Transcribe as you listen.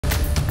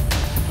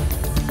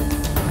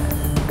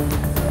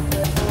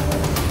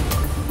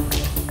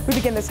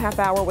begin this half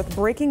hour with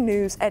breaking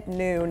news at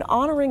noon,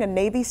 honoring a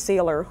Navy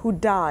sailor who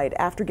died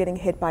after getting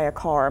hit by a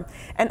car.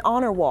 An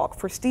honor walk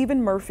for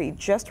Stephen Murphy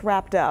just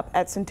wrapped up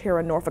at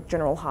Sentara Norfolk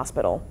General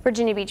Hospital.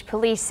 Virginia Beach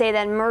police say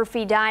that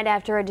Murphy died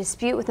after a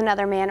dispute with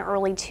another man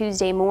early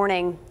Tuesday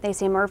morning. They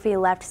say Murphy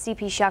left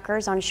CP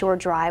Shuckers on Shore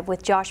Drive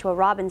with Joshua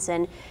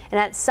Robinson, and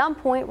at some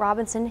point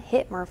Robinson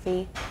hit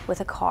Murphy with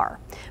a car.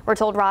 We're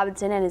told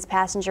Robinson and his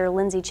passenger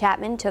Lindsay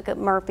Chapman took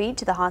Murphy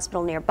to the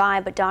hospital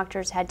nearby, but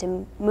doctors had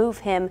to move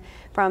him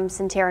from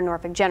Sentara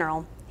Norfolk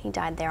General. He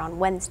died there on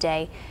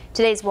Wednesday.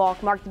 Today's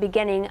walk marked the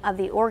beginning of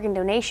the organ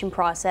donation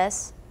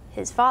process.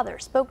 His father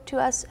spoke to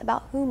us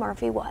about who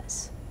Murphy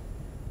was.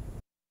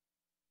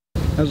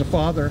 As a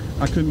father,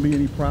 I couldn't be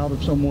any proud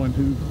of someone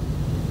whose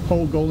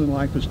whole goal in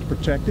life is to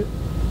protect it,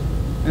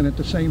 and at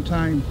the same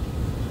time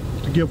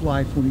to give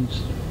life when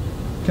he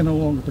can no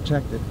longer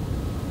protect it.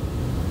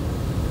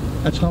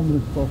 That's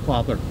humbling for a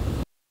father.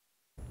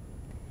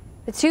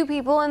 The two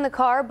people in the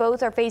car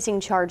both are facing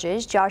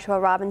charges. Joshua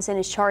Robinson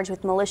is charged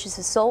with malicious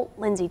assault.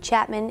 Lindsay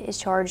Chapman is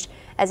charged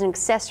as an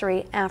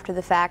accessory after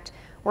the fact.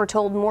 We're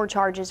told more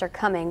charges are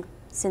coming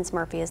since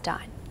Murphy has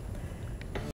died.